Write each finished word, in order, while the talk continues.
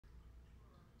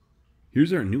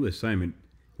Here's our new assignment.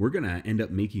 We're going to end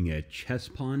up making a chess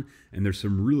pawn, and there's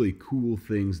some really cool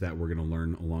things that we're going to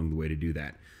learn along the way to do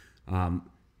that.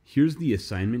 Here's the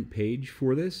assignment page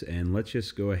for this, and let's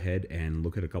just go ahead and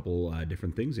look at a couple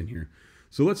different things in here.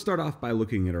 So let's start off by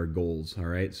looking at our goals, all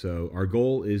right? So our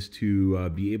goal is to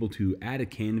be able to add a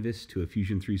canvas to a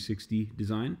Fusion 360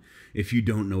 design. If you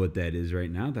don't know what that is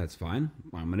right now, that's fine.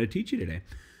 I'm going to teach you today.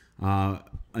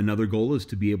 Another goal is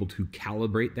to be able to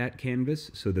calibrate that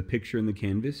canvas so the picture in the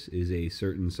canvas is a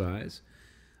certain size.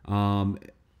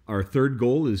 Our third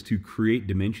goal is to create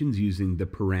dimensions using the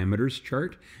parameters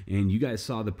chart. And you guys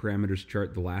saw the parameters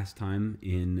chart the last time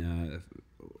in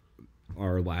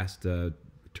our last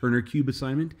Turner Cube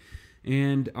assignment.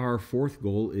 And our fourth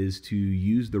goal is to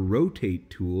use the rotate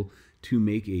tool to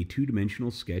make a two-dimensional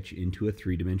sketch into a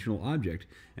three-dimensional object.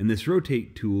 And this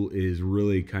rotate tool is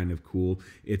really kind of cool.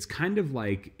 It's kind of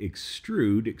like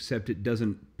extrude, except it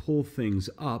doesn't pull things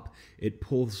up, it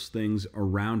pulls things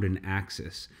around an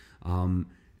axis.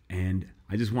 And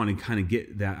I just want to kind of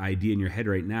get that idea in your head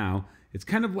right now. It's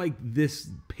kind of like this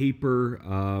paper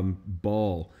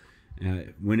ball.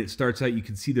 When it starts out, you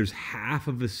can see there's half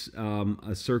of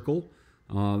a circle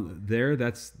there.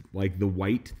 That's like the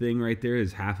white thing right there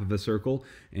is half of a circle,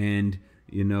 and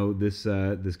you know this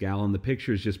this gal in the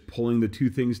picture is just pulling the two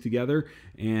things together,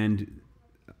 and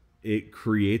it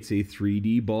creates a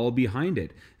 3D ball behind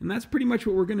it. And that's pretty much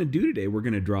what we're going to do today. We're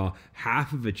going to draw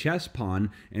half of a chess pawn,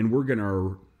 and we're going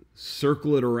to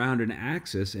circle it around an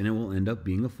axis, and it will end up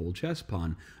being a full chess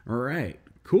pawn. All right,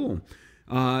 cool.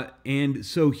 And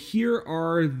so here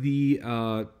are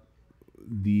the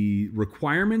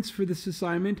requirements for this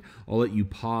assignment. I'll let you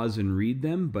pause and read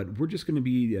them, but we're just going to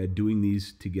be doing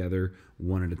these together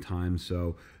one at a time.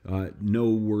 So no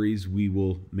worries. We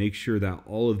will make sure that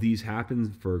all of these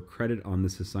happen for credit on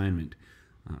this assignment.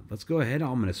 Let's go ahead.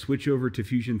 I'm going to switch over to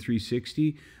Fusion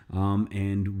 360,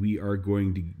 and we are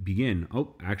going to begin.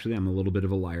 Oh, actually, I'm a little bit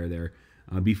of a liar there.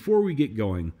 Before we get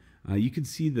going, you can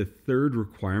see the third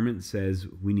requirement says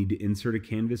we need to insert a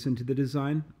canvas into the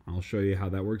design. I'll show you how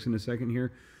that works in a second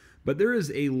here. But there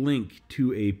is a link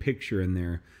to a picture in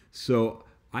there. So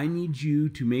I need you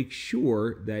to make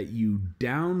sure that you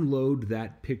download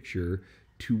that picture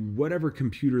to whatever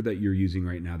computer that you're using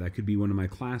right now. That could be one of my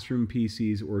classroom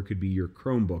PCs, or it could be your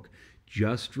Chromebook.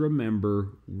 Just remember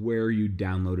where you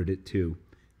downloaded it to.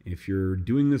 If you're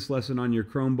doing this lesson on your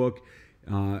Chromebook,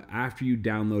 after you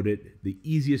download it, the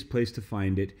easiest place to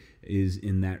find it is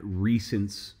in that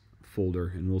recents folder,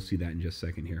 and we'll see that in just a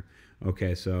second here.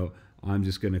 Okay, so I'm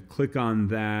just going to click on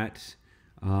that.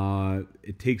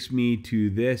 It takes me to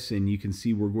this, and you can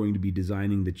see we're going to be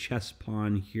designing the chess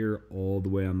pawn here all the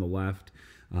way on the left.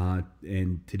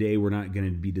 And today we're not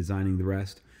going to be designing the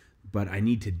rest, but I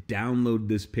need to download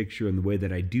this picture, and the way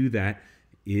that I do that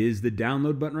is the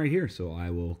download button right here. So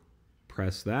I will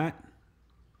press that.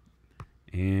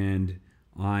 And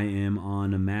I am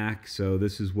on a Mac, so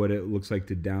this is what it looks like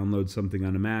to download something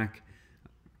on a Mac.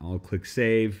 I'll click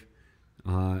save.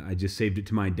 I just saved it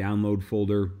to my download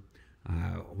folder.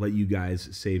 I'll let you guys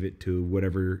save it to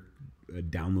whatever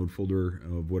download folder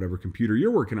of whatever computer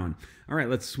you're working on. All right,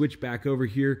 let's switch back over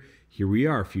here. Here we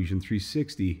are, Fusion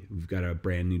 360. We've got a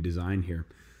brand new design here.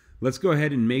 Let's go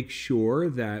ahead and make sure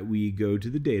that we go to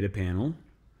the data panel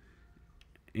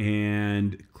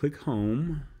and click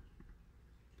home.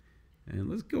 And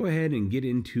let's go ahead and get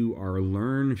into our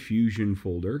Learn Fusion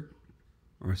folder,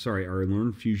 or sorry, our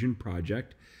Learn Fusion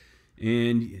project.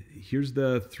 And here's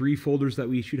the three folders that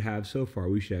we should have so far.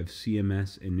 We should have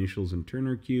CMS, Initials, and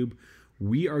Turner Cube.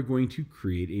 We are going to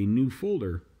create a new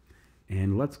folder,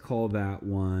 and let's call that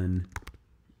one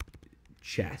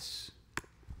Chess.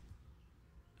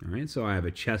 All right, so I have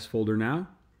a Chess folder now.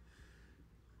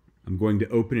 I'm going to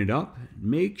open it up.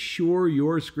 Make sure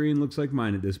your screen looks like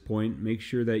mine at this point. Make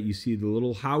sure that you see the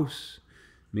little house.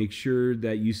 Make sure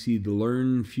that you see the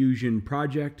Learn Fusion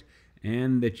project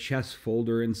and the chess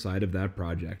folder inside of that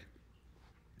project.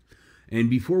 And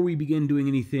before we begin doing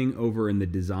anything over in the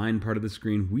design part of the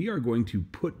screen, we are going to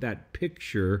put that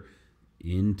picture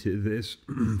into this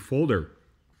folder.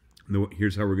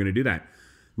 Here's how we're going to do that.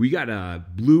 We got a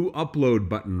blue upload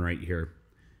button right here.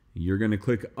 You're going to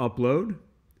click upload,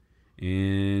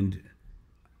 and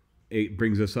it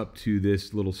brings us up to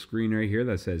this little screen right here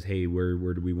that says, hey, where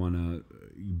do we want to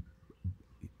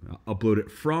upload it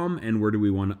from, and where do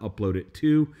we want to upload it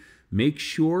to? Make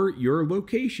sure your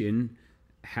location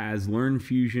has Learn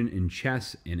Fusion and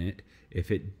Chess in it.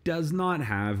 If it does not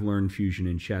have Learn Fusion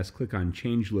and Chess, click on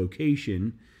Change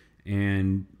Location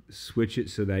and switch it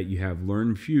so that you have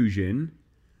Learn Fusion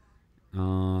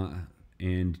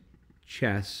and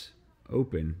Chess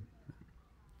open.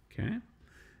 Okay.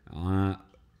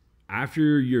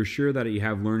 After you're sure that you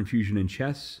have LearnFusion and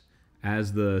Chess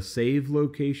as the save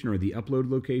location or the upload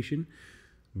location,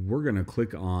 we're going to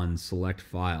click on Select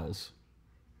Files.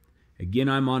 Again,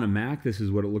 I'm on a Mac. This is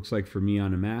what it looks like for me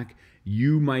on a Mac.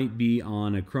 You might be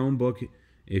on a Chromebook.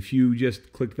 If you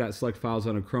just click that Select Files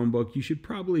on a Chromebook, you should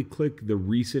probably click the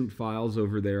recent files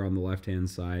over there on the left-hand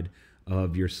side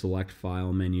of your Select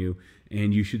File menu,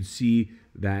 and you should see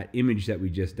that image that we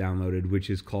just downloaded, which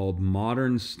is called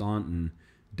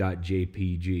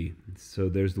modernstaunton.jpg. So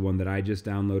there's the one that I just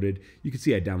downloaded. You can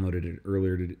see I downloaded it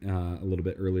earlier, a little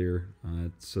bit earlier.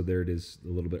 So there it is, a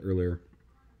little bit earlier.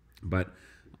 But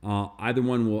either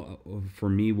one will, for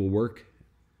me, will work.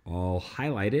 I'll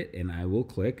highlight it and I will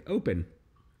click Open.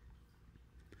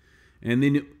 And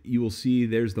then you will see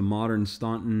there's the Modern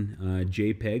Staunton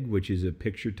JPEG, which is a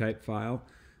picture type file,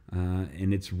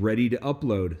 and it's ready to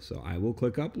upload. So I will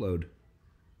click Upload.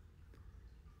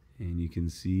 And you can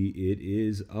see it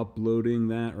is uploading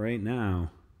that right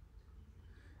now.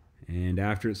 And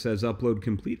after it says Upload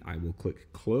Complete, I will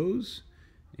click Close.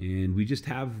 And we just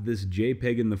have this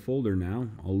JPEG in the folder now.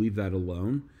 I'll leave that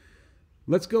alone.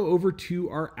 Let's go over to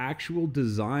our actual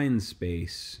design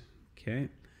space. Okay.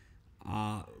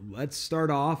 Let's start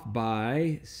off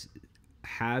by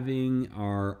having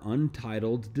our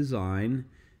untitled design,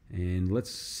 and let's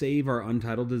save our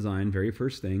untitled design very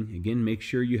first thing. Again, make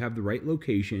sure you have the right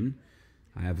location.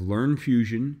 I have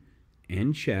LearnFusion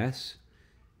and Chess,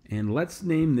 and let's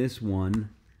name this one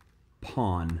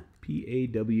Pawn,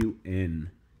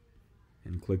 P-A-W-N,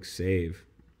 and click Save.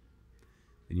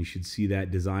 And you should see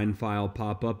that design file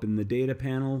pop up in the data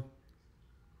panel.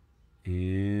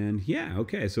 And yeah,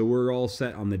 okay, so we're all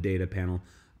set on the data panel.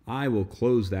 I will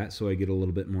close that so I get a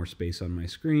little bit more space on my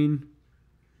screen.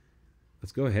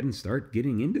 Let's go ahead and start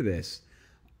getting into this.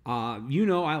 You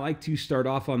know, I like to start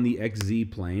off on the XZ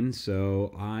plane,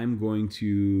 so I'm going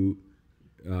to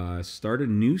start a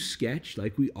new sketch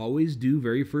like we always do.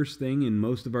 Very first thing in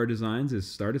most of our designs is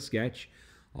start a sketch.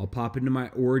 I'll pop into my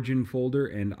origin folder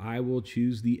and I will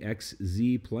choose the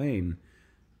XZ plane.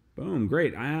 Boom,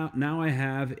 great. Now I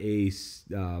have this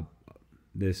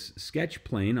sketch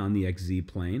plane on the XZ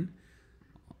plane.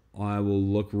 I will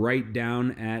look right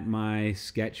down at my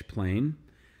sketch plane.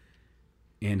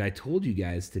 And I told you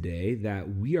guys today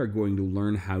that we are going to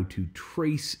learn how to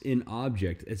trace an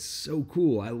object. It's so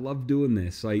cool. I love doing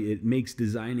this. It makes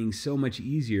designing so much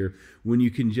easier when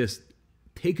you can just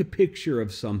take a picture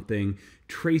of something,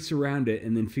 trace around it,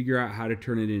 and then figure out how to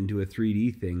turn it into a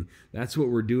 3D thing. That's what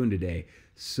we're doing today.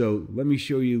 So let me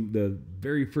show you the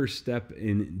very first step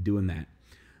in doing that.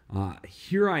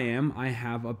 Here I am. I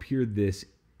have up here this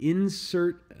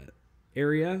insert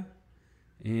area,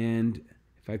 and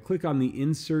if I click on the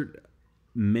insert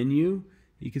menu,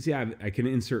 you can see I can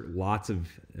insert lots of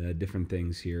different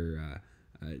things here.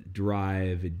 A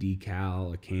drive, a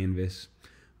decal, a canvas.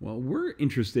 Well, we're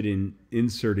interested in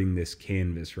inserting this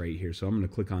canvas right here, so I'm going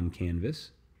to click on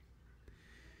Canvas.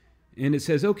 And it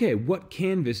says, okay, what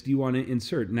canvas do you want to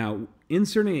insert? Now,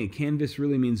 inserting a canvas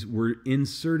really means we're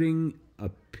inserting a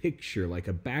picture, like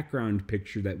a background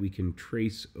picture that we can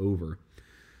trace over.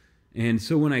 And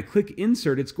so when I click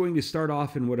Insert, it's going to start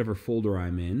off in whatever folder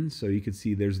I'm in. So you can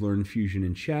see there's LearnFusion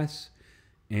and Chess.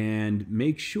 And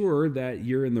make sure that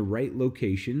you're in the right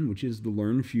location, which is the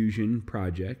LearnFusion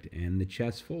project and the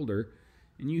Chess folder.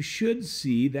 And you should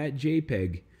see that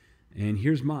JPEG. And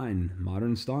here's mine,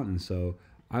 Modern Staunton. So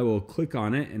I will click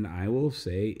on it and I will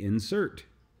say Insert.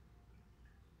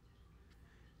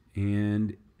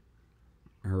 And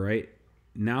all right,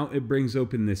 now it brings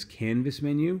open this canvas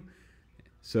menu.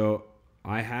 So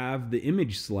I have the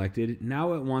image selected.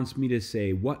 Now it wants me to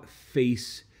say what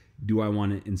face do I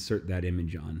want to insert that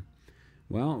image on.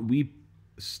 Well, we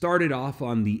started off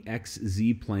on the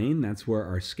XZ plane. That's where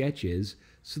our sketch is.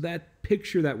 So that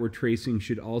picture that we're tracing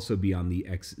should also be on the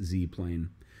XZ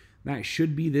plane. That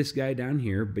should be this guy down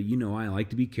here, but you know I like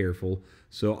to be careful.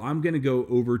 So I'm going to go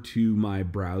over to my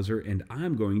browser and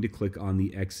I'm going to click on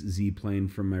the XZ plane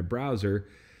from my browser.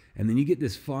 And then you get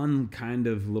this fun kind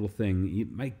of little thing.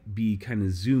 It might be kind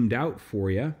of zoomed out for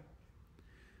you.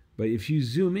 But if you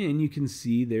zoom in, you can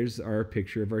see there's our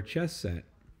picture of our chess set.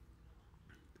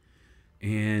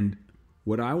 And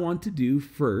what I want to do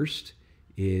first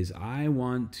is I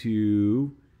want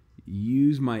to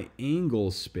use my angle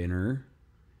spinner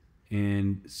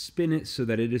and spin it so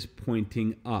that it is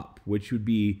pointing up, which would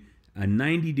be a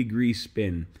 90-degree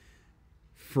spin.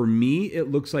 For me,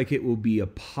 it looks like it will be a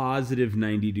positive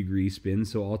 90-degree spin,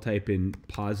 so I'll type in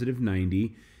positive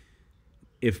 90.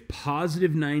 If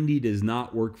positive 90 does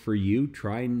not work for you,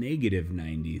 try negative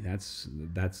 90. That's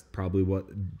probably what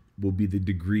will be the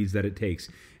degrees that it takes.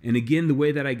 And again, the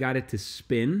way that I got it to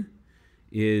spin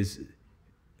is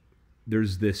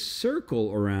there's this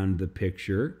circle around the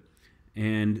picture,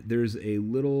 and there's a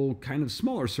little kind of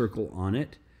smaller circle on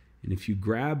it. And if you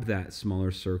grab that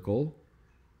smaller circle,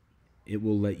 it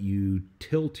will let you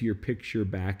tilt your picture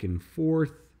back and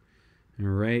forth. All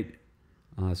right.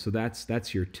 So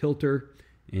that's your tilter.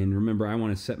 And remember, I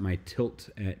want to set my tilt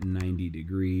at 90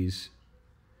 degrees.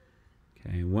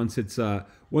 Okay. Once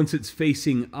it's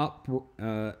facing up,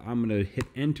 I'm going to hit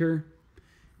enter,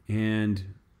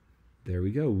 and there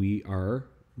we go. We are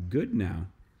good now.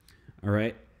 All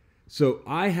right. So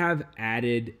I have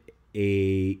added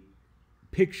a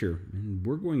picture, and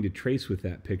we're going to trace with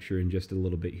that picture in just a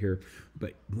little bit here.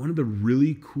 But one of the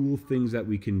really cool things that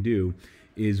we can do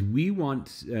is we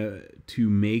want to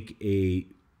make a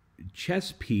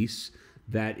chess piece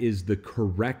that is the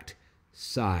correct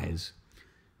size.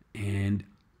 And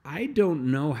I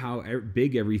don't know how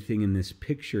big everything in this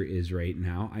picture is right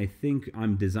now. I think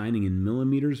I'm designing in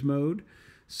millimeters mode.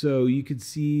 So you could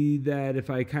see that if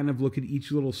I kind of look at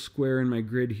each little square in my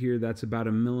grid here, that's about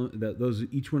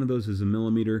each one of those is a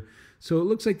millimeter. So it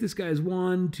looks like this guy is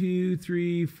 1, 2,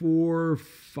 3, 4,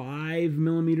 5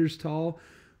 millimeters tall,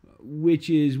 which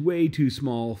is way too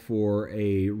small for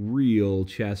a real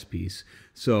chess piece.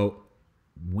 So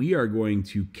we are going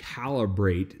to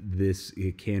calibrate this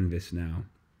canvas now,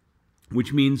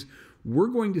 which means we're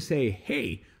going to say,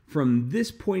 hey, from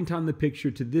this point on the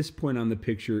picture to this point on the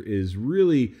picture is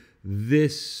really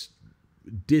this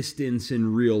distance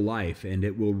in real life, and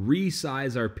it will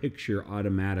resize our picture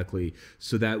automatically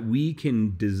so that we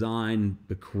can design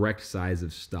the correct size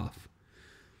of stuff.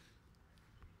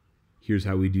 Here's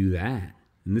how we do that.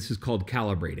 And this is called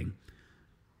calibrating.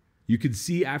 You can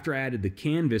see after I added the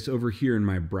canvas over here in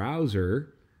my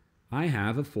browser, I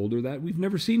have a folder that we've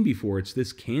never seen before. It's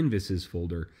this canvases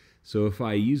folder. So if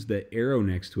I use the arrow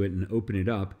next to it and open it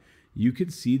up, you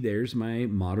could see there's my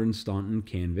Modern Staunton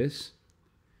canvas.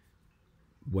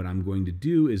 What I'm going to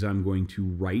do is I'm going to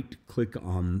right click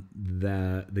on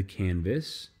the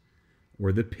canvas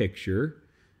or the picture,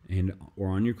 or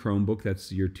on your Chromebook,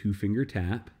 that's your 2-finger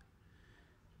tap.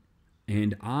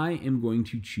 And I am going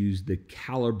to choose the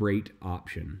calibrate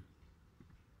option.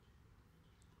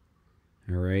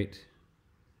 All right.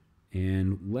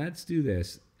 And let's do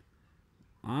this.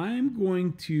 I'm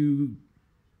going to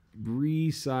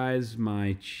resize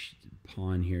my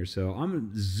pawn here. So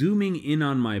I'm zooming in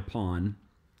on my pawn,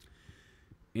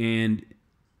 and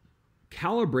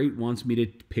calibrate wants me to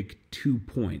pick 2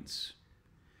 points.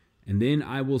 And then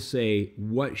I will say,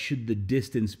 what should the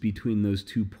distance between those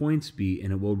 2 points be?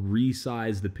 And it will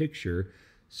resize the picture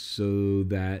so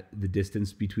that the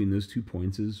distance between those 2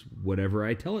 points is whatever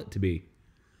I tell it to be.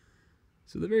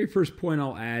 So the very first point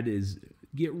I'll add is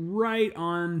get right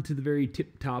on to the very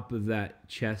tip top of that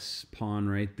chess pawn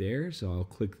right there. So I'll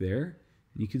click there.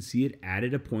 And you can see it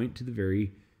added a point to the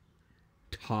very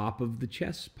top of the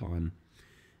chess pawn.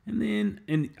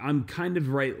 And I'm kind of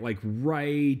right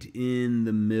in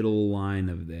the middle line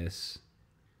of this.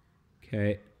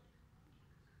 Okay.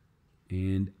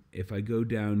 And if I go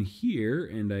down here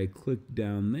and I click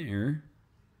down there,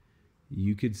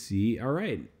 you could see, all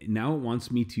right, now it wants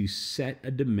me to set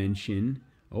a dimension.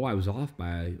 Oh, I was off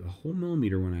by a whole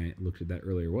millimeter when I looked at that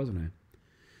earlier, wasn't I?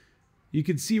 You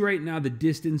can see right now the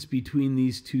distance between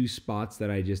these 2 spots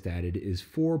that I just added is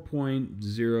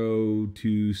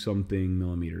 4.02 something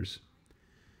millimeters.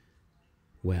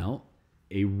 Well,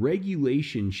 a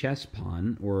regulation chess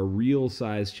pawn, or a real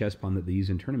size chess pawn that they use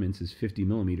in tournaments, is 50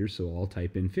 millimeters, so I'll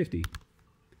type in 50.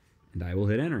 And I will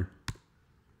hit enter.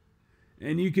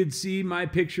 And you can see my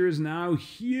picture is now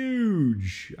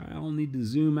huge. I'll need to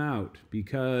zoom out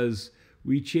because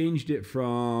we changed it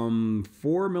from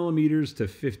 4 millimeters to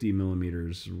 50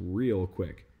 millimeters real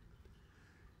quick.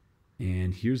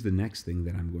 And here's the next thing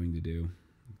that I'm going to do.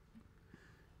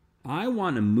 I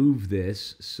want to move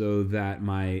this so that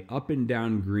my up and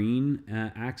down green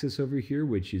axis over here,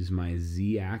 which is my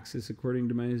Z axis according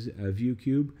to my view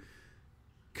cube,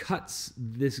 cuts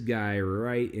this guy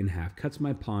right in half, cuts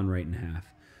my pawn right in half.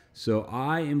 So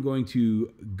I am going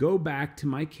to go back to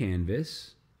my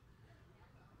canvas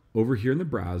over here in the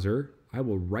browser. I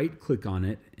will right click on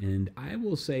it and I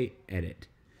will say edit.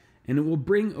 And it will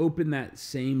bring open that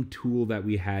same tool that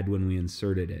we had when we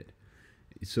inserted it.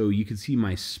 So you can see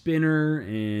my spinner,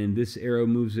 and this arrow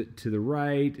moves it to the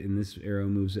right and this arrow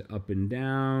moves it up and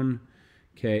down.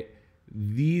 Okay.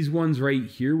 These ones right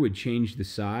here would change the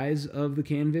size of the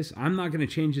canvas. I'm not going to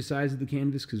change the size of the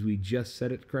canvas because we just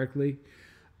set it correctly.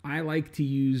 I like to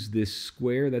use this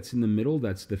square that's in the middle.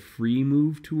 That's the free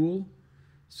move tool.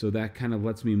 So that kind of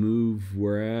lets me move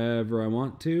wherever I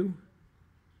want to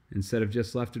instead of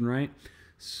just left and right.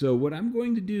 So what I'm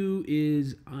going to do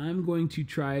is I'm going to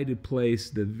try to place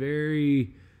the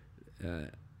very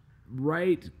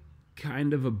right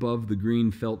kind of above the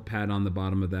green felt pad on the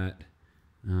bottom of that,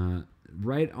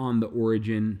 right on the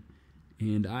origin.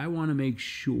 And I want to make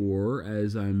sure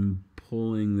as I'm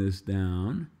pulling this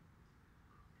down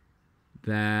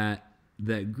that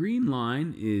that green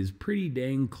line is pretty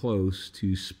dang close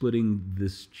to splitting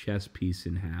this chess piece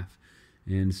in half.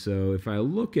 And so if I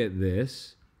look at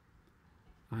this,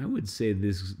 I would say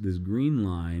this green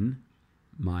line,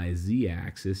 my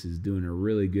z-axis, is doing a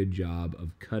really good job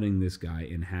of cutting this guy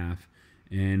in half,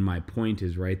 and my point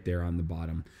is right there on the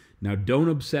bottom. Now don't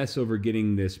obsess over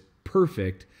getting this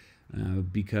perfect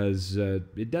because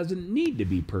it doesn't need to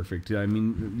be perfect. I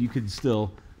mean, you could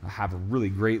still have a really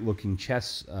great looking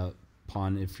chess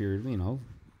pawn if you're, you know,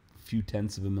 a few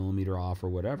tenths of a millimeter off or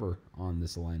whatever on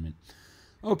this alignment.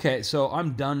 Okay, so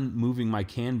I'm done moving my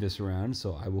canvas around,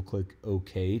 so I will click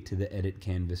OK to the Edit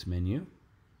Canvas menu.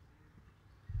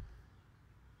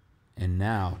 And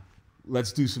now,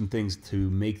 let's do some things to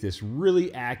make this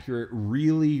really accurate,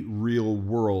 really real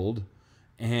world,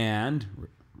 and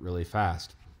really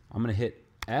fast. I'm going to hit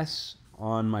S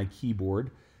on my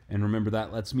keyboard, and remember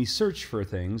that lets me search for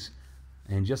things.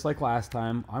 And just like last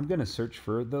time, I'm going to search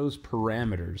for those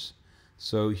parameters.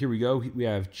 So here we go. We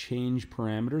have change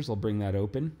parameters. I'll bring that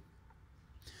open.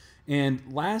 And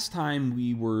last time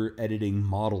we were editing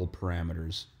model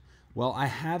parameters. Well, I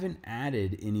haven't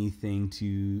added anything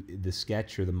to the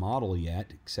sketch or the model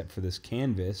yet, except for this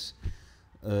canvas.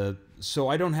 So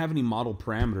I don't have any model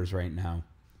parameters right now.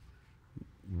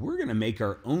 We're going to make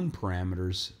our own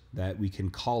parameters that we can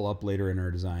call up later in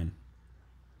our design.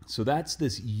 So that's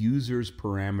this user's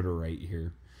parameter right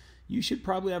here. You should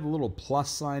probably have a little plus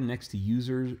sign next to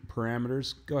user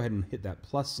parameters. Go ahead and hit that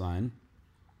plus sign.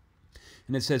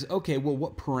 And it says, okay, well,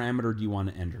 what parameter do you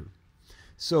want to enter?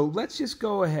 So let's just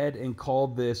go ahead and call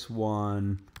this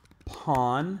one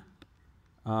pawn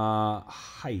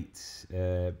height,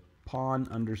 pawn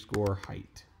underscore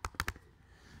height.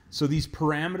 So these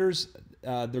parameters,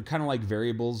 they're kind of like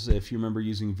variables. If you remember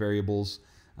using variables,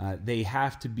 they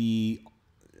have to be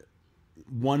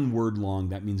one word long.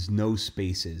 That means no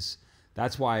spaces.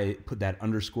 That's why I put that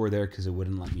underscore there, because it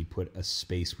wouldn't let me put a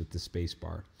space with the space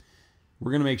bar.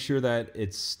 We're going to make sure that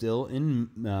it's still in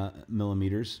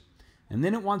millimeters. And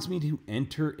then it wants me to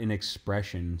enter an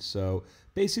expression. So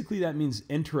basically that means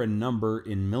enter a number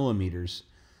in millimeters.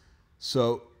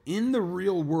 So in the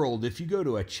real world, if you go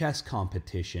to a chess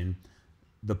competition,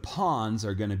 the pawns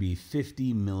are going to be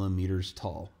 50 millimeters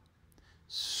tall.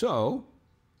 So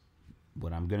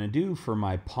what I'm going to do for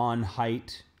my pawn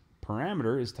height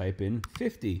parameter is type in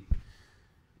 50.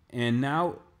 And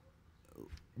now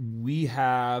we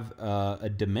have a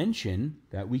dimension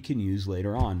that we can use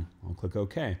later on. I'll click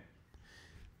OK.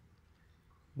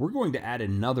 We're going to add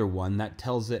another one that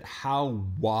tells it how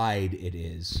wide it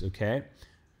is, okay?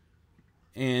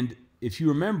 And if you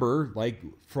remember, like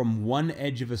from one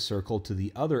edge of a circle to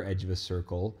the other edge of a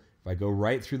circle, if I go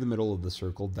right through the middle of the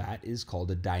circle, that is called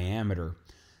a diameter.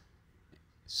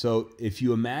 So if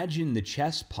you imagine the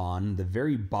chess pawn, the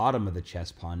very bottom of the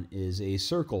chess pawn is a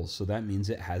circle, so that means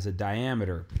it has a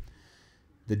diameter.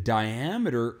 The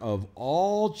diameter of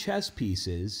all chess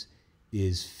pieces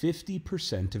is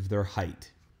 50% of their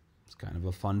height. It's kind of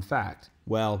a fun fact.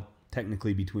 Well,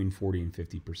 technically between 40 and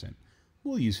 50%.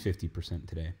 We'll use 50%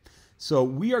 today. So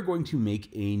we are going to make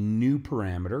a new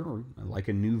parameter, or like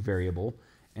a new variable,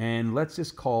 and let's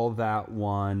just call that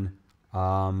one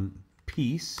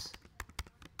piece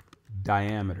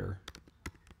diameter.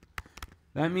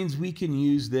 That means we can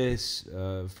use this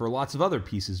for lots of other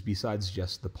pieces besides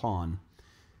just the pawn.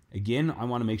 Again, I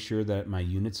want to make sure that my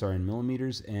units are in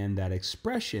millimeters, and that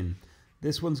expression,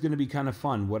 this one's going to be kind of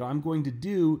fun. What I'm going to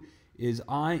do is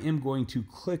I am going to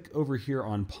click over here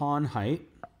on pawn height.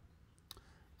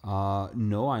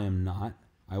 No, I am not.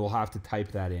 I will have to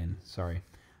type that in. Sorry.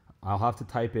 I'll have to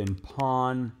type in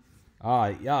pawn.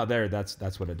 Yeah, there,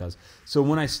 that's what it does. So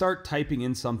when I start typing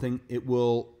in something, it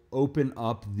will open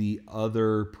up the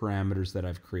other parameters that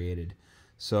I've created.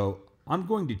 So I'm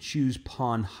going to choose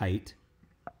pawn height.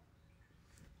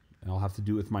 I'll have to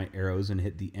do it with my arrows and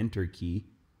hit the enter key.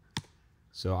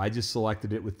 So I just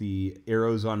selected it with the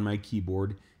arrows on my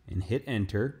keyboard and hit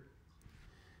enter.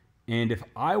 And if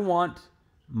I want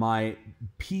my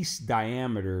piece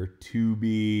diameter to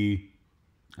be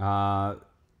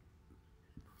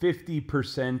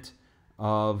 50%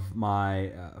 of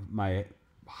my my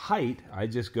height, I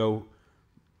just go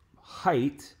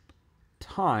height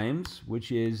times,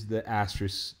 which is the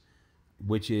asterisk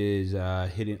which is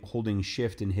holding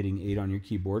shift and hitting 8 on your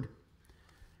keyboard.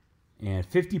 And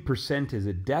 50% as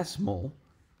a decimal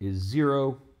is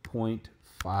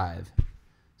 0.5.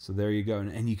 So there you go.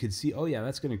 And you can see, oh yeah,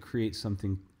 that's going to create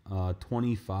something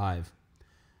 25.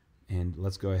 And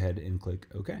let's go ahead and click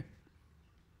OK.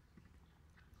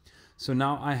 So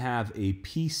now I have a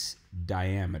piece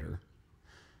diameter.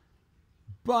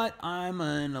 But I'm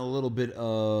in a little bit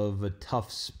of a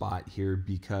tough spot here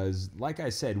because, like I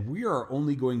said, we are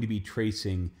only going to be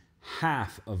tracing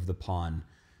half of the pawn.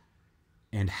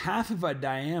 And half of a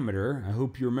diameter, I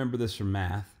hope you remember this from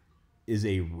math, is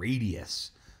a radius.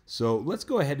 So let's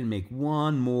go ahead and make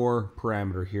one more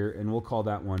parameter here, and we'll call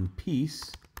that one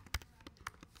piece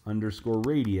underscore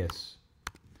radius.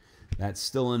 That's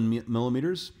still in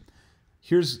millimeters.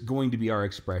 Here's going to be our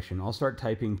expression. I'll start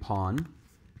typing pawn.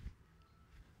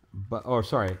 But, oh,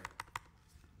 sorry.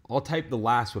 I'll type the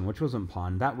last one, which wasn't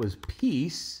pawn. That was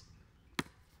piece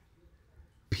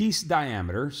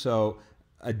diameter. So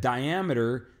a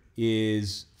diameter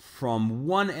is from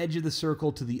one edge of the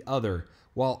circle to the other.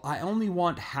 Well, I only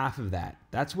want half of that.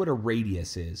 That's what a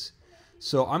radius is.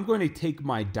 So I'm going to take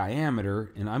my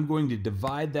diameter and I'm going to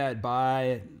divide that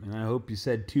by, and I hope you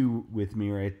said 2 with me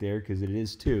right there because it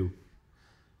is 2.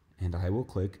 And I will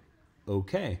click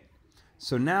OK.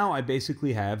 So now I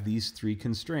basically have these 3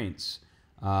 constraints,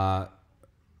 or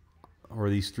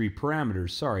these 3 parameters,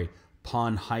 sorry.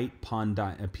 Pawn height,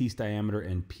 piece diameter,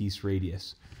 and piece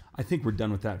radius. I think we're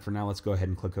done with that for now. Let's go ahead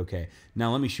and click OK.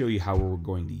 Now let me show you how we're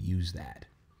going to use that.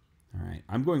 All right,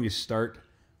 I'm going to start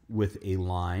with a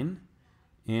line,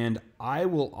 and I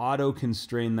will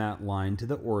auto-constrain that line to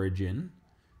the origin.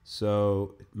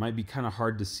 So it might be kind of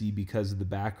hard to see because of the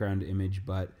background image,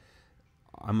 but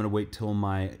I'm going to wait till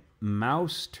my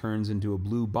mouse turns into a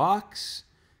blue box,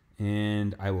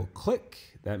 and I will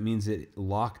click. That means it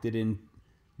locked it in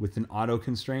with an auto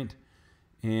constraint,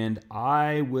 and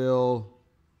I will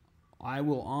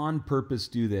on purpose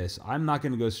do this. I'm not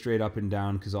going to go straight up and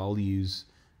down because I'll use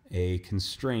a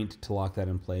constraint to lock that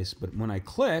in place. But when I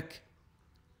click,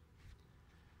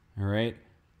 all right,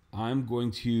 I'm going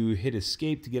to hit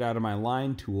escape to get out of my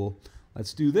line tool.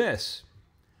 Let's do this.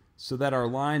 So that our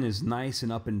line is nice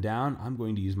and up and down, I'm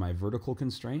going to use my vertical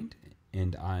constraint,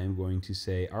 and I'm going to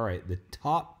say, all right, the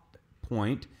top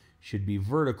point should be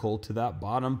vertical to that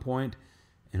bottom point,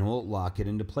 and we'll lock it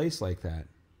into place like that.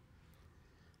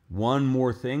 One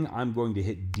more thing, I'm going to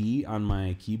hit D on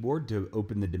my keyboard to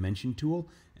open the dimension tool,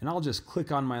 and I'll just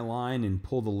click on my line and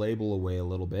pull the label away a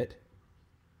little bit.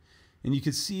 And you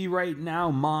can see right now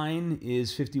mine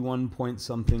is 51 point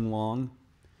something long.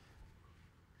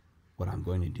 What I'm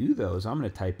going to do though is I'm going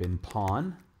to type in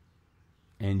pawn,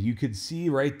 and you could see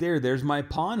right there, there's my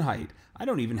pawn height. I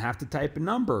don't even have to type a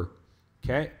number.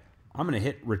 Okay, I'm going to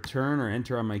hit return or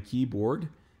enter on my keyboard,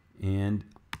 and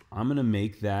I'm going to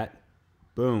make that,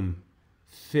 boom,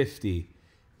 50.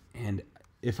 And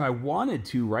if I wanted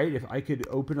to, right, if I could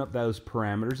open up those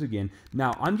parameters again.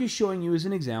 Now, I'm just showing you as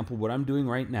an example what I'm doing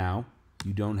right now.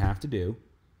 You don't have to do.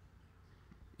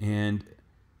 And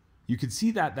you can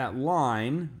see that that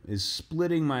line is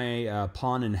splitting my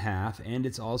pawn in half, and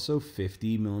it's also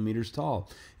 50 millimeters tall.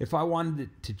 If I wanted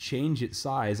it to change its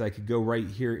size, I could go right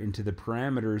here into the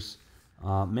parameters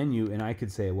menu, and I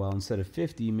could say, well, instead of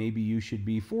 50, maybe you should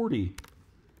be 40.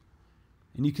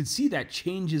 And you can see that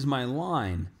changes my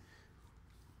line,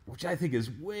 which I think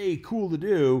is way cool to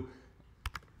do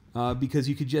because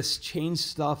you could just change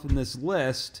stuff in this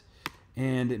list,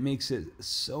 and it makes it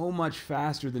so much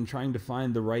faster than trying to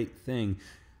find the right thing.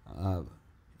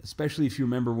 Especially if you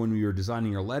remember when we were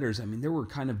designing our letters, I mean, there were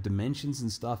kind of dimensions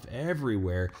and stuff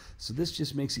everywhere. So this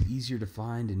just makes it easier to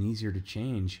find and easier to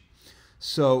change.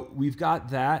 So we've got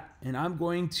that, and I'm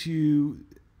going to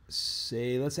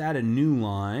say, let's add a new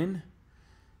line.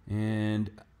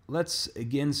 And let's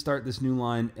again start this new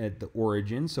line at the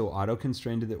origin. So auto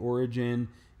constrain to the origin,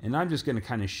 and I'm just going to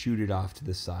kind of shoot it off to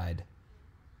the side.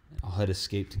 I'll hit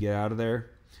escape to get out of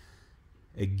there.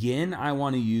 Again, I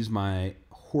want to use my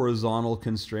horizontal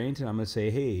constraint, and I'm going to say,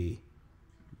 hey,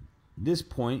 this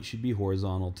point should be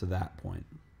horizontal to that point.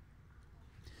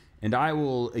 And I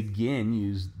will again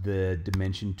use the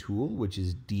dimension tool, which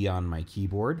is D on my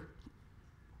keyboard.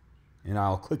 And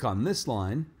I'll click on this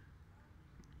line,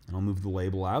 and I'll move the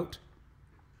label out.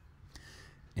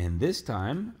 And this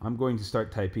time, I'm going to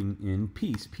start typing in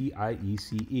piece,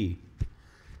 P-I-E-C-E.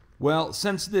 Well,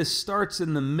 since this starts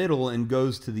in the middle and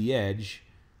goes to the edge,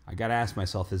 I got to ask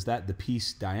myself, is that the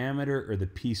piece diameter or the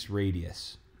piece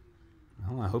radius?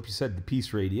 Well, I hope you said the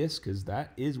piece radius, because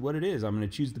that is what it is. I'm going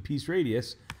to choose the piece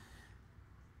radius,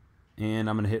 and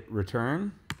I'm going to hit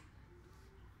return.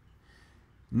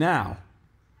 Now,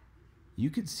 you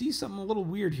could see something a little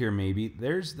weird here maybe.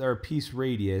 There's our piece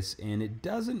radius, and it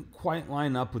doesn't quite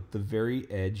line up with the very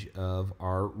edge of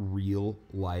our real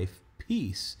life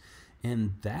piece.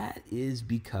 And that is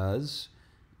because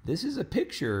this is a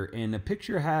picture, and a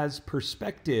picture has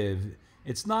perspective.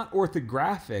 It's not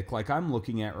orthographic like I'm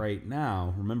looking at right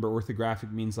now. Remember,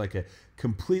 orthographic means like a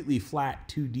completely flat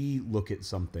 2D look at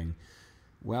something.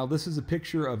 Well, this is a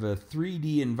picture of a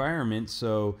 3D environment,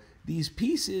 so these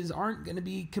pieces aren't going to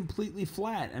be completely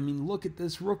flat. I mean, look at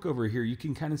this rook over here. You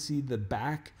can kind of see the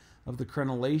back of the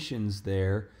crenellations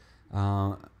there.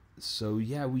 So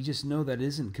yeah, we just know that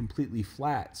isn't completely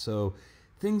flat. So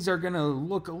things are going to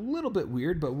look a little bit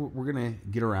weird, but we're going to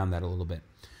get around that a little bit.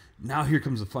 Now here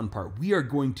comes the fun part. We are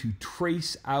going to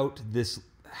trace out this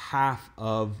half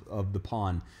of the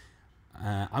pawn.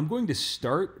 I'm going to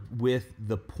start with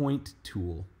the point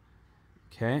tool.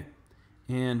 Okay.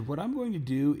 And what I'm going to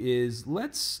do is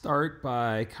let's start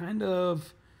by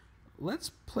let's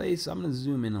place, I'm going to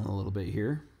zoom in a little bit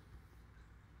here.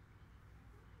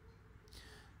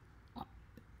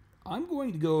 I'm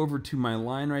going to go over to my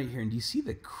line right here, and do you see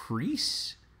the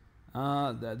crease?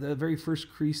 The very first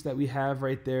crease that we have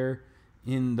right there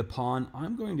in the pawn.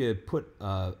 I'm going to put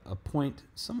a point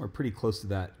somewhere pretty close to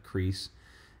that crease,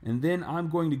 and then I'm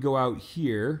going to go out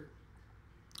here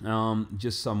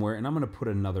just somewhere, and I'm going to put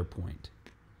another point.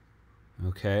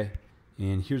 Okay,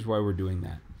 and here's why we're doing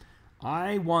that.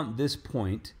 I want this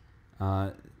point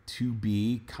to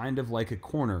be kind of like a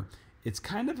corner. It's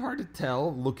kind of hard to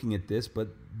tell looking at this,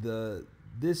 but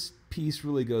this piece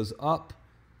really goes up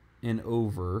and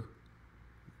over,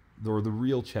 or the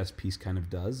real chess piece kind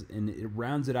of does, and it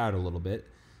rounds it out a little bit,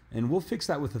 and we'll fix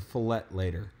that with a fillet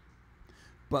later.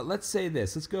 But let's say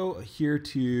this. Let's go here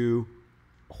to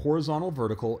horizontal,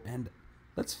 vertical, and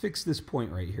let's fix this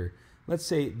point right here. Let's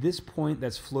say this point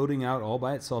that's floating out all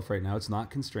by itself right now, it's not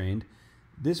constrained.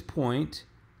 This point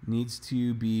needs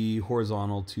to be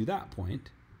horizontal to that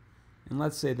point. And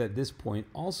let's say that this point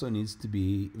also needs to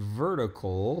be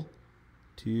vertical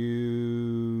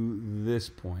to this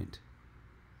point.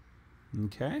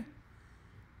 Okay?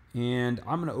 And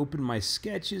I'm going to open my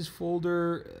sketches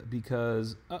folder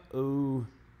because,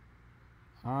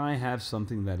 I have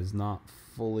something that is not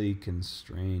fully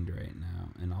constrained right now.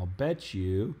 And I'll bet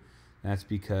you that's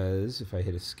because if I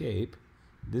hit escape,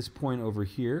 this point over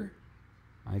here,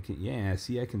 I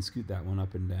can scoot that one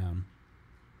up and down.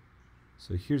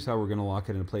 So here's how we're going to lock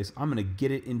it into place. I'm going to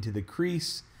get it into the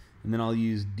crease, and then I'll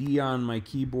use D on my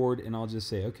keyboard, and I'll just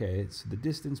say, okay, so the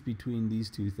distance between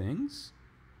these two things,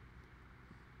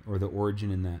 or the origin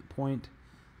in that point,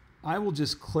 I will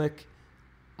just click.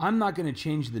 I'm not going to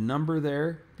change the number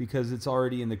there because it's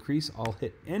already in the crease. I'll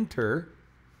hit enter,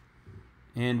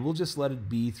 and we'll just let it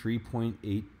be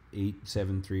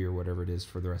 3.8873 or whatever it is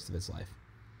for the rest of its life.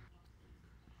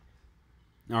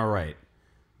 All right.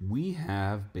 We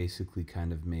have basically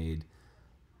kind of made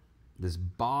this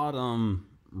bottom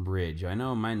ridge. I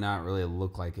know it might not really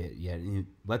look like it yet.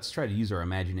 Let's try to use our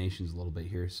imaginations a little bit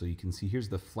here. So you can see here's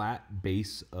the flat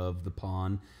base of the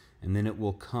pawn, and then it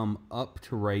will come up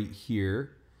to right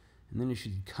here, and then it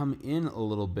should come in a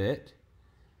little bit,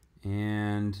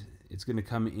 and it's going to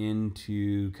come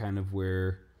into kind of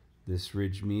where this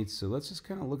ridge meets. So let's just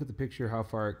kind of look at the picture, how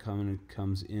far it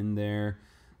comes in there.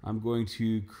 I'm going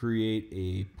to create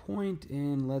a point,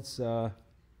 and let's just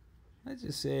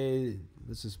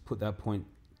put that point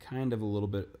kind of a little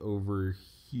bit over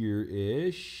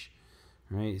here-ish,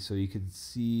 right? So you could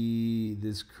see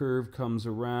this curve comes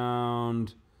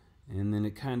around, and then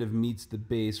it kind of meets the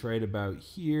base right about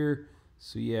here.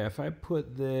 So yeah, if I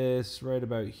put this right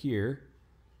about here,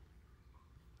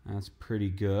 that's pretty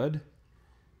good.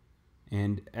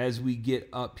 And as we get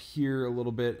up here a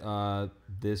little bit,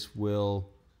 this will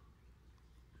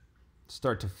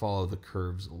start to follow the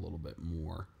curves a little bit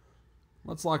more.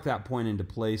 Let's lock that point into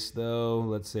place though.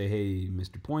 Let's say, hey,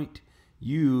 Mr. Point,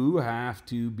 you have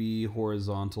to be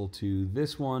horizontal to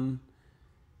this one.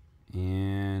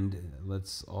 And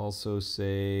let's also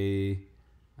say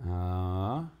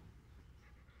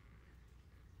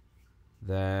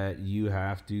that you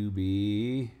have to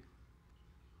be,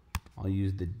 I'll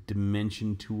use the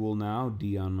dimension tool now,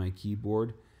 D on my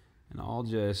keyboard, and I'll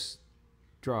just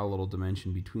draw a little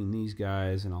dimension between these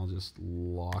guys, and I'll just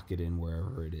lock it in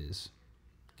wherever it is.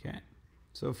 Okay,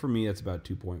 so for me that's about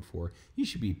 2.4. You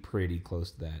should be pretty close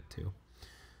to that too.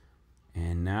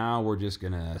 And now we're just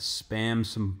gonna spam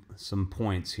some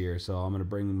points here. So I'm gonna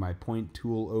bring my point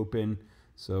tool open.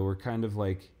 So we're kind of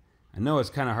like, I know it's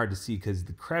kind of hard to see because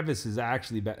the crevice is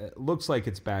actually back, it looks like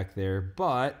it's back there,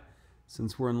 but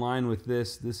since we're in line with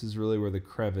this, this is really where the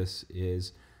crevice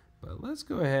is. But let's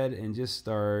go ahead and just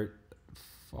start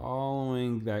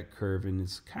following that curve, and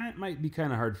it's might be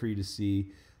kind of hard for you to see,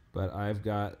 but I've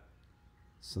got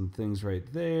some things right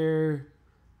there.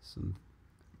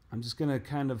 I'm just gonna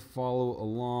kind of follow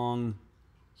along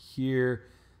here.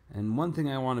 And one thing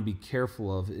I want to be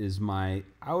careful of is my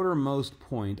outermost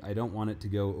point. I don't want it to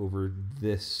go over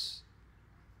these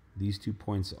 2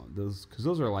 points, because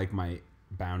those are like my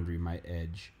boundary, my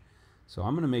edge. So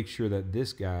I'm going to make sure that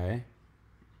this guy,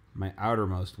 my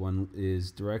outermost one,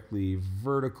 is directly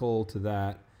vertical to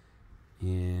that.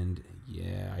 And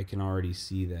yeah, I can already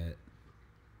see that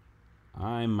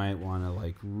I might want to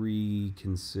like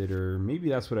reconsider. Maybe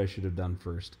that's what I should have done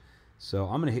first. So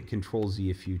I'm going to hit Control Z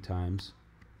a few times.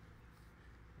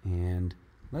 And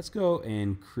let's go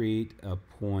and create a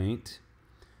point.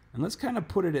 And let's kind of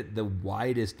put it at the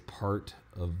widest part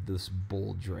of this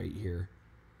bulge right here.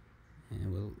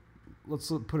 And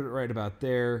let's put it right about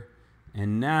there.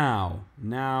 And now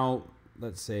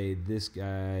let's say this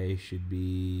guy should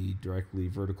be directly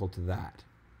vertical to that.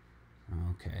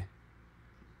 Okay.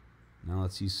 Now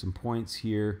let's use some points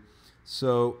here.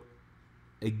 So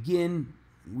again,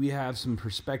 we have some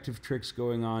perspective tricks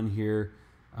going on here.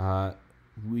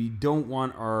 We don't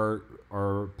want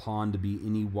our pond to be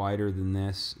any wider than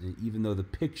this, even though the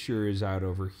picture is out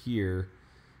over here.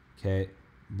 Okay,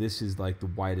 this is like the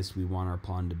widest we want our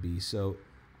pond to be. So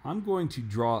I'm going to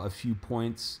draw a few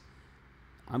points.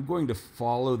 I'm going to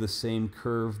follow the same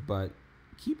curve, but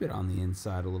keep it on the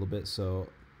inside a little bit. So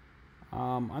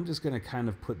I'm just going to kind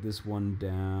of put this one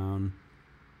down.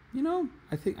 You know,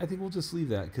 I think we'll just leave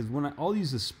that, because I'll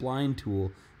use the spline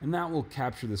tool, and that will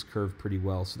capture this curve pretty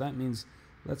well. So that means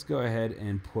let's go ahead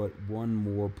and put one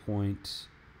more point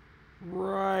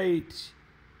right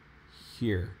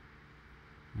here.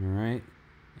 All right,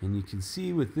 and you can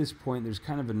see with this point there's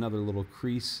kind of another little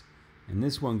crease, and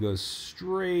this one goes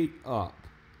straight up.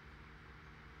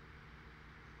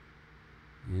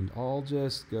 And I'll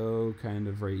just go kind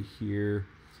of right here.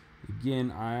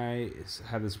 Again, I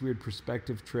have this weird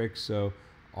perspective trick, so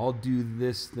I'll do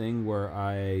this thing where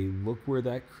I look where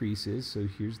that crease is. So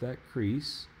here's that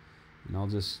crease, and I'll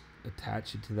just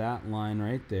attach it to that line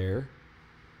right there.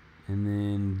 And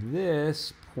then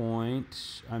this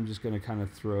point, I'm just going to kind of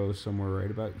throw somewhere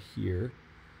right about here.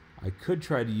 I could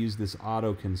try to use this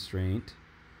auto constraint.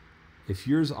 If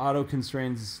yours auto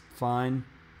constrains, fine.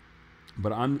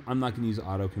 But I'm not going to use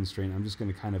auto constraint. I'm just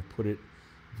going to kind of put it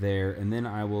there, and then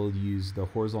I will use the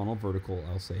horizontal vertical.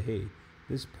 I'll say, hey,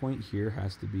 this point here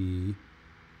has to be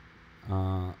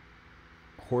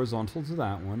horizontal to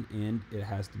that one, and it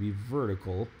has to be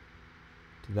vertical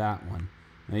to that one.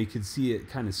 Now you can see it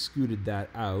kind of scooted that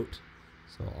out,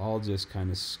 so I'll just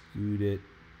kind of scooted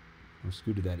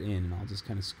that in, and I'll just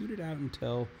kind of scoot it out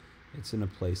until it's in a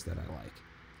place that I like.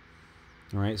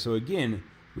 All right, so again,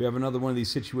 we have another one of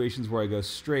these situations where I go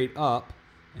straight up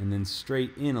and then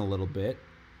straight in a little bit.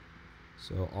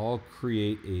 So I'll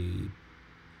create a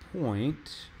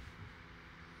point,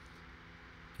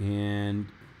 and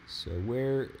so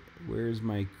where's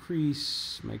my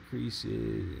crease? My crease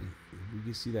is, we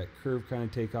can see that curve kind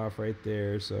of take off right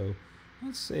there. So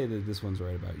let's say that this one's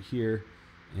right about here.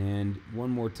 And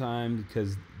one more time,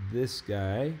 because this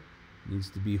guy needs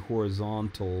to be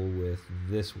horizontal with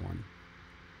this one.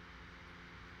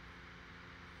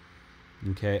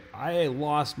 Okay, I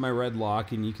lost my red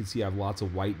lock, and you can see I have lots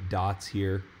of white dots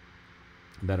here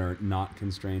that are not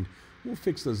constrained. We'll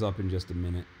fix those up in just a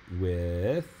minute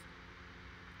with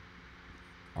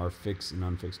our fix and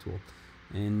unfix tool.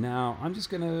 And now I'm just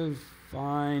going to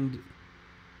find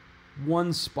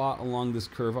one spot along this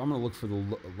curve. I'm going to look for the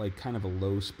like kind of a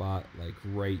low spot, like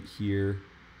right here.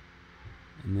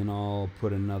 And then I'll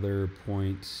put another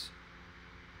point.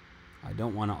 I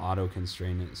don't want to auto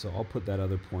constrain it, so I'll put that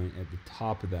other point at the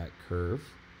top of that curve.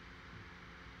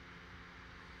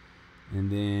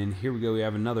 And then here we go, we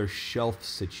have another shelf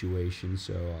situation,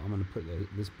 so I'm going to put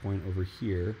this point over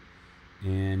here.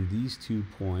 And these 2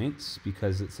 points,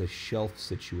 because it's a shelf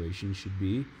situation, should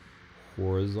be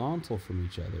horizontal from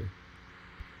each other.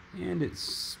 And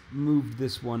it's moved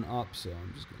this one up, so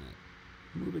I'm just going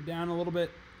to move it down a little bit.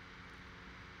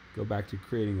 Go back to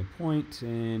creating a point,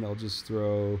 and I'll just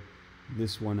throw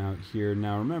this one out here.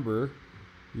 Now remember,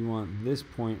 you want this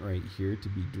point right here to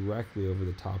be directly over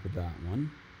the top of that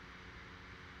one.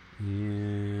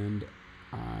 And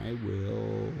I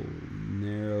will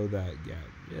narrow that gap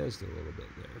just a little bit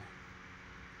there.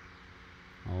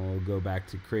 I'll go back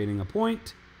to creating a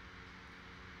point.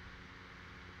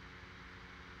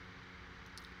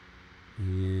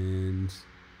 And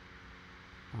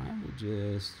I will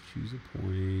just choose a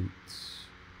point.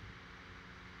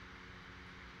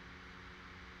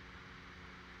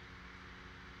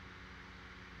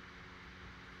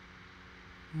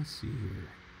 let's see here.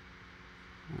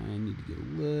 I need to get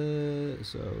a little,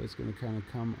 so it's going to kind of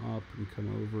come up and come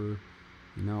over.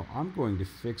 You know, I'm going to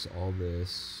fix all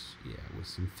this, yeah, with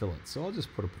some fillets. So I'll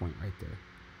just put a point right there.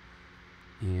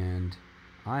 And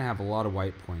I have a lot of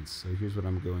white points, so here's what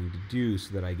I'm going to do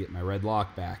so that I get my red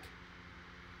lock back.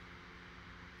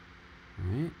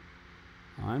 All right.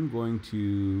 I'm going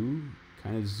to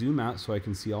kind of zoom out so I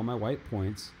can see all my white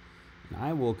points. And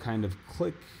I will kind of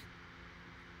click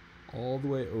all the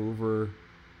way over.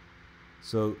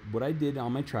 So what I did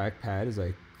on my trackpad is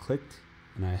I clicked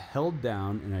and I held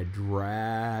down and I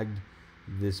dragged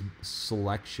this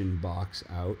selection box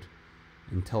out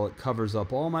until it covers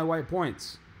up all my white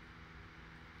points.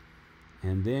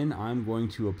 And then I'm going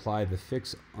to apply the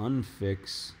fix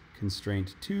unfix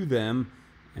constraint to them.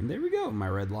 And there we go, my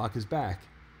red lock is back.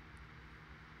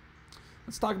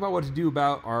 Let's talk about what to do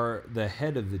about the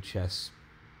head of the chess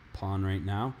pawn right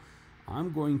now.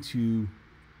 I'm going to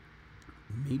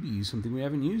maybe use something we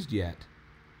haven't used yet.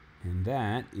 And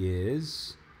that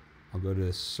is, I'll go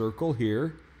to circle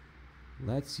here.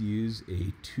 Let's use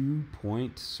a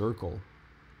 2-point circle.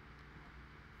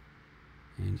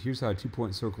 And here's how a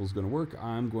 2-point circle is going to work.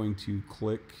 I'm going to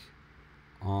click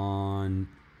on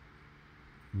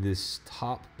this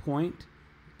top point,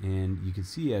 and you can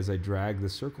see as I drag the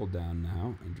circle down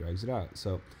now, it drags it out.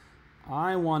 So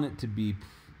I want it to be,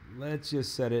 let's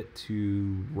just set it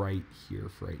to right here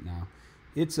for right now.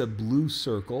 It's a blue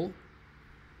circle,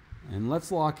 and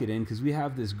let's lock it in because we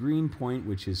have this green point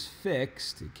which is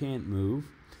fixed, it can't move.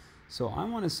 So I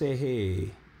want to say,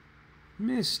 hey,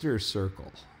 Mr.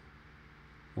 Circle,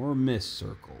 or Miss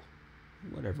Circle,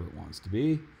 whatever it wants to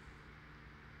be.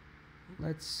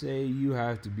 Let's say you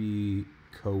have to be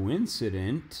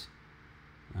coincident.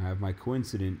 I have my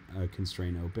coincident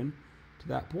constraint open to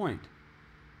that point.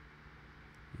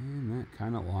 And that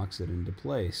kind of locks it into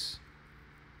place.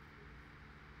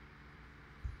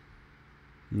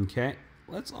 Okay,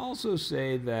 let's also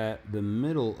say that the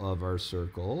middle of our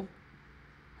circle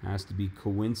has to be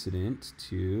coincident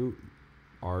to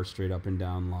our straight up and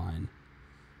down line.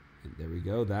 And there we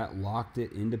go, that locked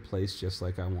it into place just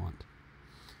like I want.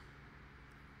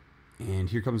 And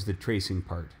here comes the tracing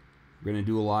part. We're going to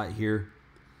do a lot here.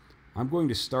 I'm going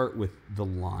to start with the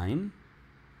line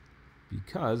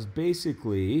because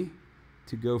basically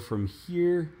to go from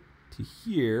here to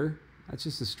here, that's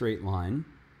just a straight line.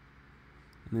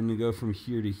 And then to go from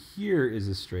here to here is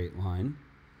a straight line.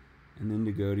 And then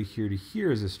to go to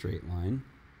here is a straight line.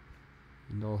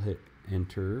 And I'll hit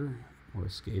enter, or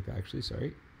escape actually,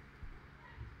 sorry.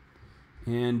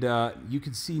 And you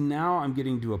can see now I'm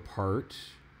getting to a part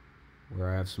where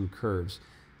I have some curves.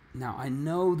 Now I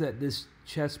know that this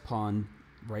chess pawn,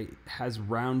 right, has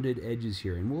rounded edges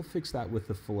here, and we'll fix that with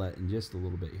the fillet in just a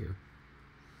little bit here.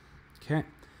 Okay.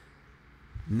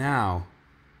 Now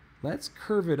let's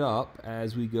curve it up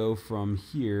as we go from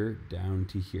here down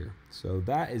to here. So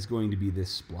that is going to be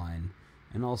this spline.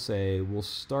 And I'll say we'll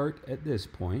start at this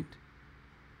point,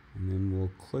 and then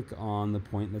we'll click on the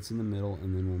point that's in the middle,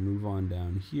 and then we'll move on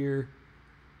down here.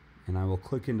 And I will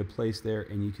click into place there,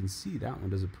 and you can see that one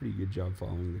does a pretty good job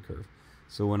following the curve.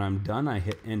 So when I'm done, I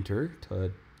hit enter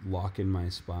to lock in my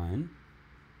spine.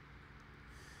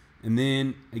 And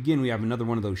then again, we have another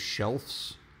one of those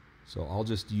shelves. So I'll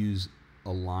just use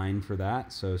a line for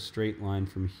that. So straight line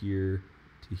from here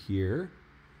to here,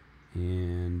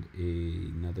 and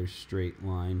another straight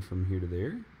line from here to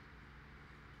there.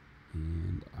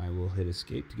 And I will hit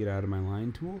escape to get out of my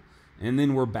line tool. And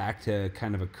then we're back to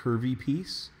kind of a curvy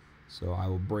piece. So I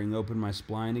will bring open my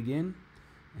spline again,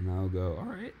 and I'll go, all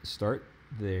right, start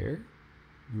there,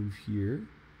 move here,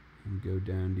 and go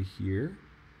down to here.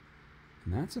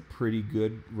 And that's a pretty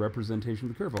good representation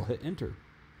of the curve. I'll hit enter.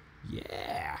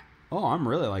 Yeah. Oh, I'm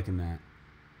really liking that.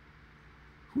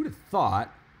 Who'd have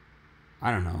thought,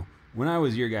 I don't know, when I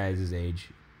was your guys' age,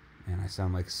 and I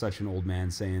sound like such an old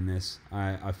man saying this,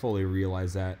 I fully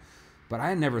realize that, but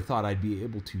I never thought I'd be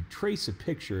able to trace a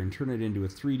picture and turn it into a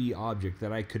 3D object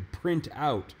that I could print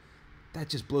out. That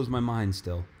just blows my mind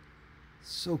still.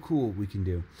 So cool what we can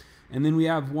do. And then we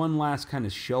have one last kind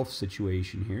of shelf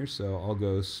situation here. So I'll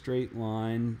go straight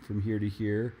line from here to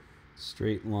here,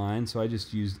 straight line. So I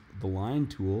just used the line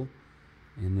tool,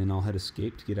 and then I'll hit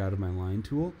escape to get out of my line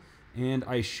tool. And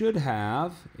I should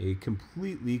have a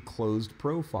completely closed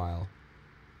profile.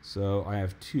 So I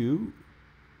have two.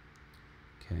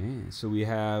 Okay, so we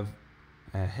have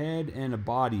a head and a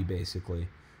body basically.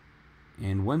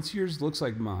 And once yours looks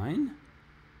like mine,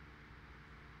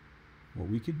 what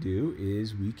we could do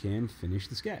is we can finish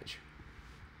the sketch.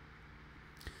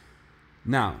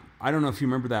 Now, I don't know if you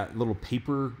remember that little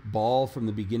paper ball from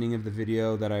the beginning of the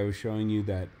video that I was showing you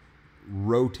that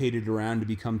rotated around to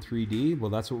become 3D. Well,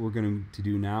 that's what we're going to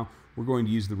do now. We're going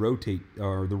to use the rotate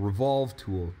or the revolve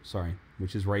tool, sorry,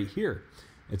 which is right here.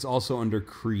 It's also under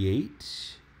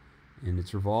create and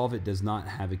it's revolve. It does not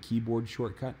have a keyboard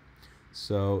shortcut.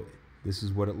 So this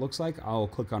is what it looks like. I'll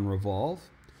click on revolve.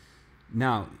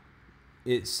 Now,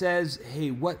 it says,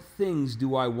 hey, what things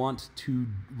do I want to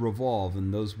revolve?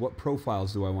 And what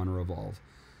profiles do I want to revolve?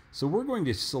 So we're going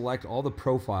to select all the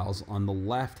profiles on the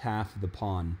left half of the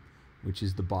pawn, which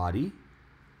is the body,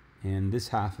 and this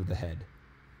half of the head.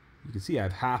 You can see I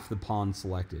have half the pawn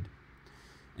selected.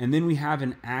 And then we have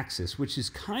an axis, which is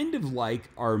kind of like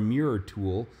our mirror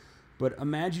tool, but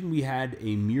imagine we had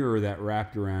a mirror that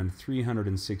wrapped around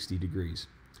 360 degrees.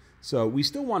 So we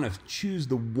still want to choose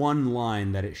the one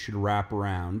line that it should wrap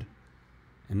around.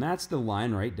 And that's the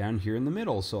line right down here in the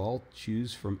middle. So I'll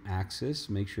choose from axis,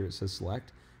 make sure it says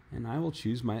select, and I will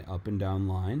choose my up and down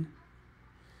line.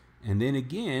 And then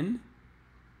again,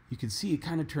 you can see it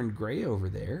kind of turned gray over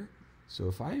there. So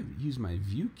if I use my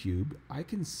view cube, I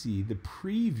can see the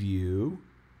preview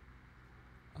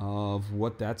of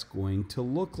what that's going to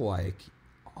look like.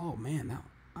 Oh man, now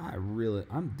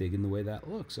I'm digging the way that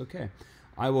looks. Okay.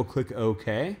 I will click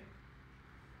OK,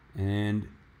 and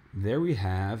there we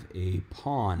have a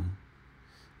pawn.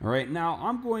 All right, now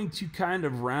I'm going to kind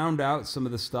of round out some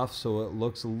of the stuff so it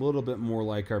looks a little bit more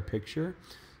like our picture.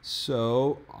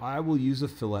 So I will use a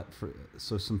fillet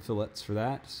some fillets for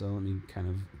that. So let me kind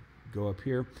of go up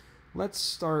here. Let's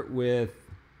start with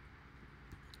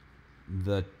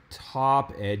the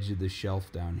top edge of the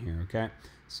shelf down here, okay?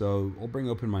 So I'll bring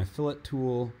open my fillet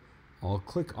tool. I'll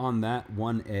click on that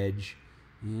one edge.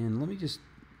 And I'm just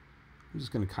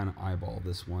going to kind of eyeball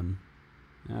this one.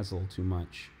 That's a little too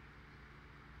much.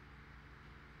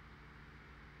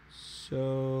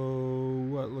 So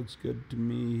what looks good to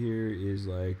me here is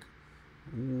like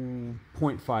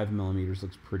 0.5 millimeters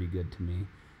looks pretty good to me.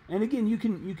 And again, you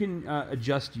can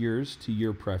adjust yours to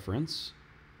your preference.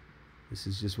 This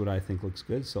is just what I think looks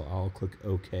good, so I'll click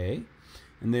OK.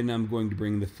 And then I'm going to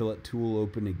bring the fillet tool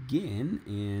open again,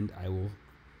 and I will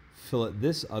fillet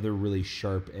this other really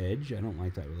sharp edge. I don't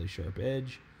like that really sharp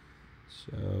edge.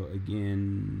 So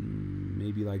again,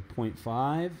 maybe like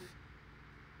 0.5.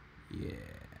 Yeah,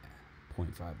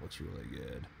 0.5 looks really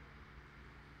good.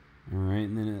 All right,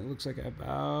 and then it looks like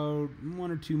about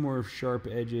one or two more sharp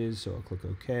edges, so I'll click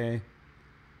OK.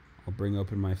 I'll bring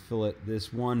open my fillet.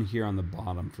 This one here on the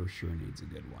bottom for sure needs a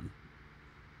good one.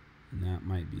 And that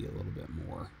might be a little bit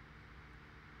more.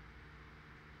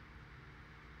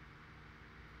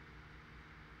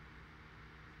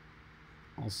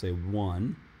 I'll say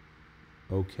 1.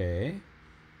 Okay.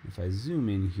 If I zoom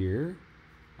in here,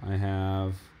 I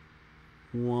have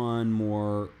one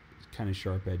more kind of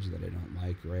sharp edge that I don't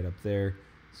like right up there.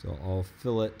 So I'll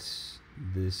fillet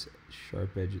this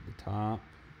sharp edge at the top,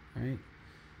 right?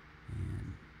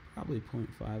 And probably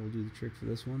 0.5 will do the trick for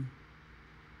this one.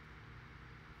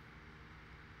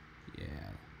 Yeah.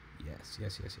 Yes,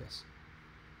 yes, yes, yes.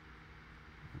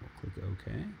 I'll click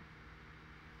OK.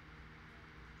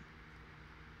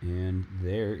 And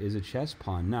there is a chess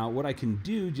pawn. Now, what I can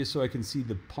do, just so I can see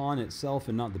the pawn itself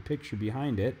and not the picture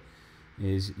behind it,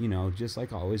 is, you know, just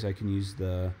like always, I can use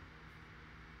the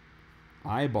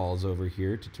eyeballs over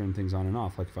here to turn things on and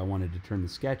off. Like if I wanted to turn the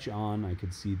sketch on, I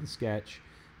could see the sketch.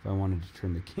 If I wanted to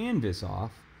turn the canvas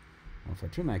off, well, if I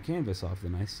turn that canvas off,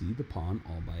 then I see the pawn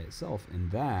all by itself. And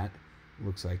that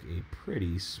looks like a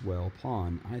pretty swell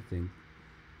pawn. I think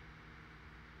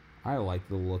I like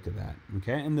the look of that.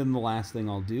 Okay, and then the last thing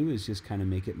I'll do is just kind of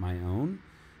make it my own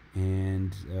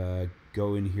and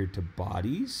go in here to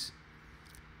bodies.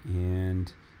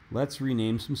 And let's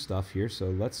rename some stuff here.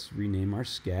 So let's rename our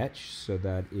sketch so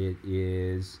that it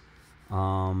is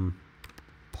pawn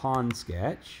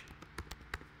sketch.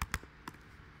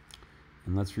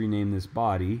 And let's rename this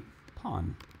body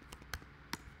pawn.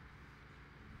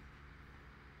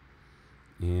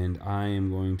 And I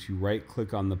am going to right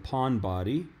click on the pawn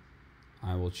body.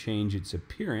 I will change its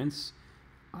appearance.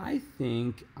 I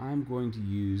think I'm going to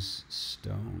use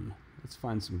stone. Let's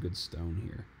find some good stone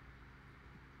here.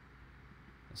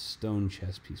 A stone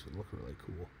chess piece would look really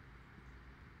cool.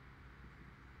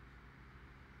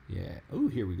 Yeah. Oh,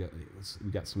 here we go. We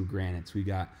got some granites. We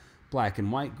got black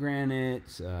and white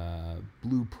granite,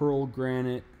 blue pearl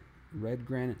granite, red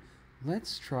granite.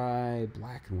 Let's try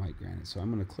black and white granite. So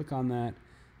I'm going to click on that,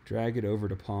 drag it over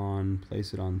to pawn,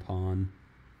 place it on pawn.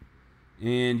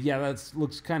 And yeah, that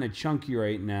looks kind of chunky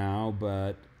right now,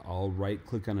 but I'll right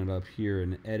click on it up here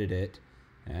and edit it.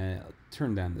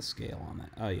 Turn down the scale on that.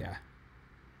 Oh yeah.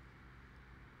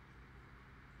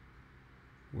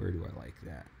 Where do I like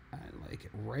that? I like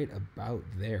it right about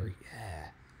there. Yeah,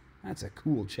 that's a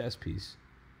cool chess piece.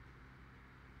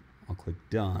 I'll click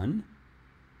done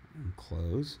and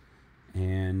close,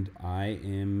 and I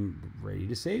am ready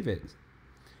to save it.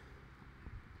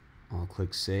 I'll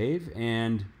click save,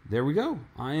 and there we go.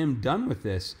 I am done with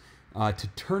this. To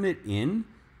turn it in,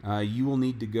 you will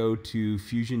need to go to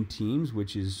Fusion Teams,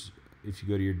 which is, if you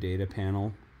go to your data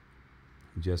panel,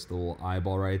 just the little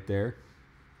eyeball right there.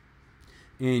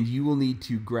 And you will need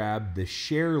to grab the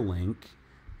share link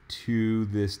to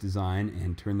this design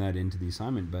and turn that into the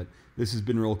assignment. But this has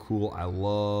been real cool. I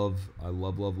love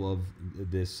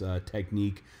this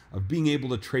technique of being able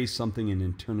to trace something and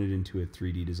then turn it into a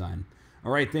 3D design.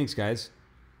 All right, thanks guys.